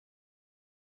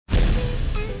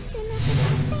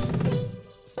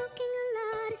Smoking a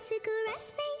lot of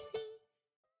cigarettes lately.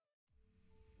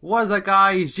 What is up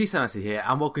guys, G7 here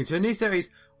and welcome to a new series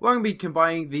where I'm going to be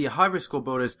combining the hybrid squad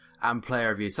builders and player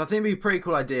reviews. So I think it would be a pretty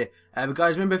cool idea. But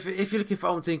guys, remember if you're looking for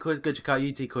MOTM coins, go check out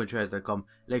utcointrails.com,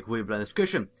 link will be below in the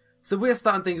description. So we're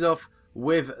starting things off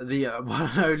with the one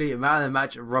and only man of the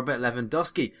match, Robert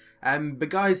Lewandowski. But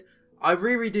guys, I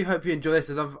really do hope you enjoy this,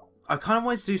 as I kind of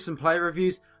wanted to do some player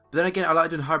reviews, but then again I like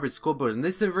doing hybrid squad builders, and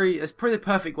this is it's probably the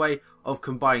perfect way of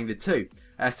combining the two.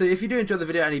 So if you do enjoy the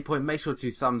video at any point, make sure to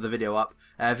thumb the video up.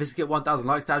 If this can get 1,000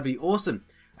 likes, that'd be awesome.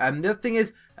 The other thing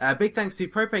is, big thanks to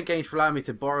Propane Games for allowing me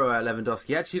to borrow Lewandowski.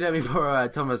 He actually let me borrow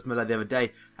Thomas Müller the other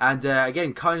day, and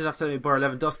again, kind enough to let me borrow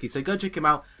Lewandowski, so go check him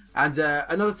out. And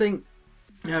another thing,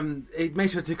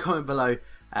 make sure to comment below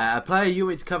a player you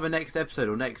want me to cover next episode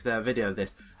or next video of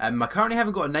this. I currently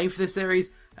haven't got a name for this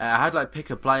series. I had like pick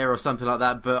a player or something like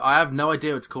that, but I have no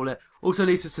idea what to call it. Also,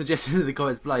 leave some suggestions in the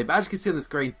comments below. But as you can see on the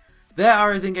screen, there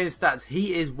are his in-game stats.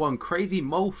 He is one crazy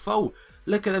mofo.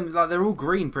 Look at them, like they're all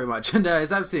green pretty much, and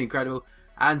it's absolutely incredible.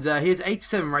 And he is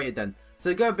 87 rated then.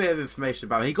 So go a bit of information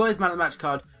about him. He got his man of the match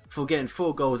card for getting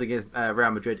 4 goals against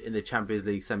Real Madrid in the Champions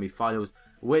League semi-finals,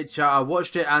 which I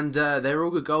watched it, and they were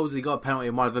all good goals. He got a penalty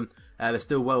in one of them. They're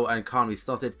still well and calmly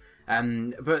slotted.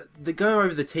 But to go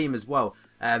over the team as well,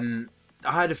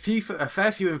 I had a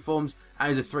fair few informs,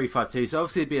 and it was a 3-5-2, so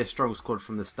obviously it'd be a strong squad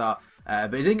from the start.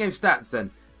 But his in-game stats then,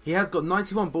 he has got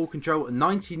 91 ball control,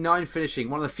 99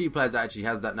 finishing, one of the few players that actually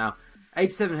has that now,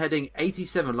 87 heading,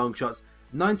 87 long shots,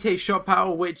 98 shot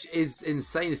power, which is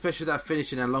insane, especially with that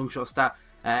finishing and long shot stat,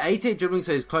 88 dribbling,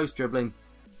 so he's close dribbling,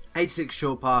 86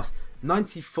 short pass,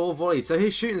 94 volleys, so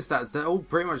his shooting stats, they're all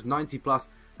pretty much 90 plus,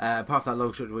 apart from that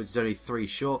long shot, which is only 3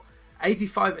 short,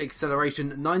 85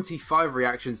 acceleration, 95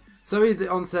 reactions, so he's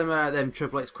on them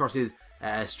triple X crosses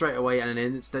straight away and in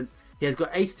an instant. He has got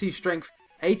 82 strength,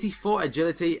 84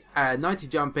 agility, 90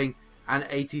 jumping, and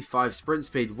 85 sprint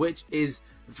speed, which is,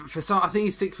 for some, I think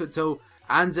he's 6 foot tall,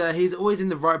 and he's always in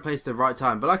the right place at the right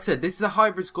time. But like I said, this is a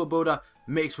hybrid squad builder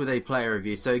mixed with a player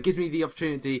review, so it gives me the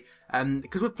opportunity,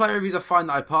 because with player reviews I find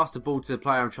that I pass the ball to the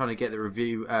player I'm trying to get the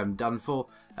review done for.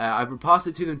 I pass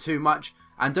it to them too much,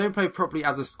 and don't play properly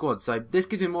as a squad, so this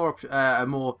gives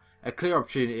you a clear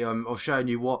opportunity of showing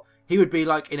you what he would be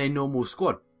like in a normal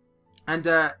squad. And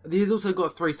he's also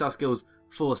got 3-star skills,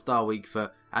 4-star weak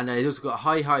foot, and he's also got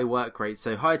high work rate,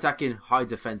 so high attacking, high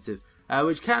defensive,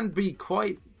 which can be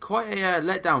quite a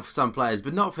letdown for some players,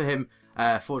 but not for him,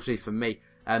 fortunately for me.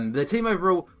 The team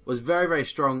overall was very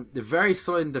strong, very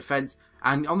solid in defence,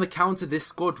 and on the counter this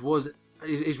squad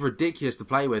is ridiculous to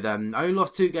play with. I only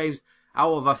lost 2 games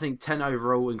out of I think 10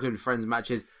 overall, including friends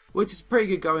matches, which is pretty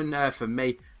good going for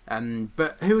me.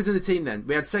 But who was in the team then?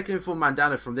 We had second inform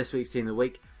Mandanda from this week's team of the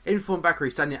week, inform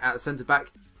Bakary Sagna at centre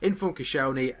back, inform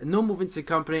Koscielny, normal Vincent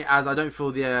Kompany, as I don't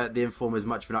feel the inform is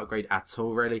much of an upgrade at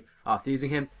all really after using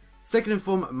him. Second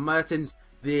inform Mertens,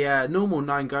 the normal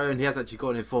 9 goal, and he has actually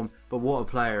got an inform, but what a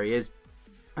player he is.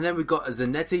 And then we've got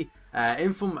Zanetti,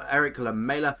 inform Eric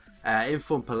Lamela,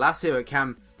 inform Palacio at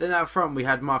cam. Then out front we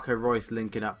had Marco Reus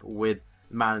linking up with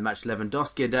man of the match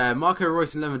Lewandowski, and Marco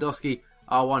Reus and Lewandowski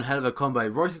are one hell of a combo.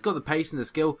 Reus has got the pace and the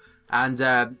skill, and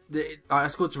I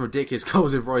scored some ridiculous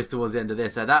goals with Reus towards the end of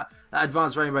this. That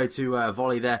advanced rainbow to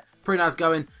volley there, pretty nice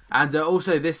going. And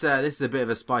also this is a bit of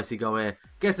a spicy goal here.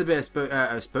 Gets a bit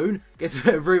of spoon, gets a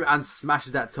bit of room, and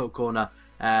smashes that top corner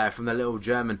from the little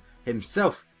German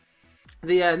himself.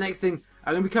 The next thing,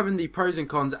 I'm going to be covering the pros and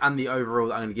cons and the overall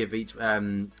that I'm going to give each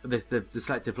the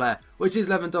selected player, which is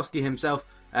Lewandowski himself.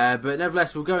 But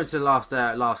nevertheless, we'll go into the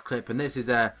last clip, and this is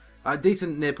a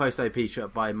decent near post OP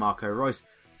shot by Marco Reus.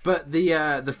 But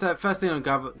the first thing I'm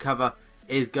going to cover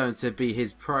is going to be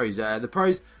his pros. The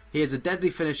pros, he is a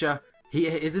deadly finisher. He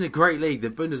is in a great league. The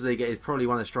Bundesliga is probably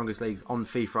one of the strongest leagues on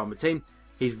FIFA on the team.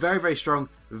 He's very strong,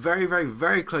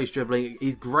 very close dribbling.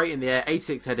 He's great in the air,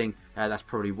 86 heading, that's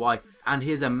probably why. And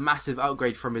he is a massive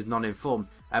upgrade from his non-inform.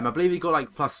 I believe he got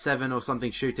like +7 or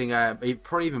something shooting,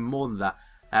 probably even more than that.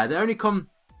 The only con,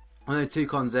 one of the 2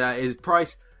 cons there is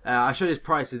price. I showed his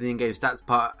price as the in-game stats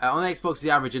part. On Xbox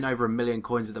he's averaging over 1 million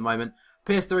coins at the moment.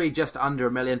 PS3 just under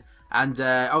 1 million. And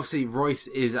obviously Reus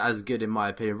is as good in my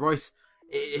opinion. Reus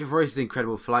is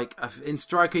incredible for like, in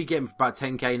striker you get him for about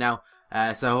 10k now.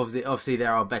 So obviously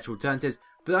there are better alternatives.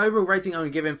 But the overall rating I'm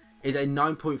going to give him is a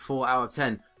 9.4 out of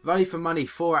 10. Value for money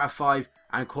 4 out of 5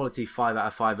 and quality 5 out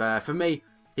of 5. For me,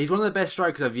 he's one of the best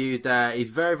strikers I've used. He's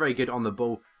very good on the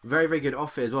ball. Very good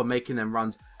off it as well, making them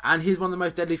runs. And he's one of the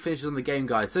most deadly finishers on the game,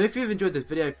 guys. So if you've enjoyed this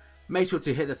video, make sure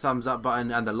to hit the thumbs up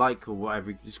button and the like, or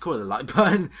whatever, just call it the like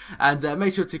button. And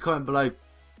make sure to comment below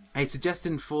a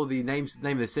suggestion for the name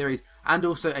of the series, and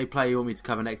also a player you want me to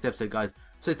cover next episode, guys.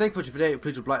 So thank you for watching the video.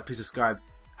 Please like, please subscribe,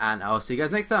 and I'll see you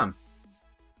guys next time.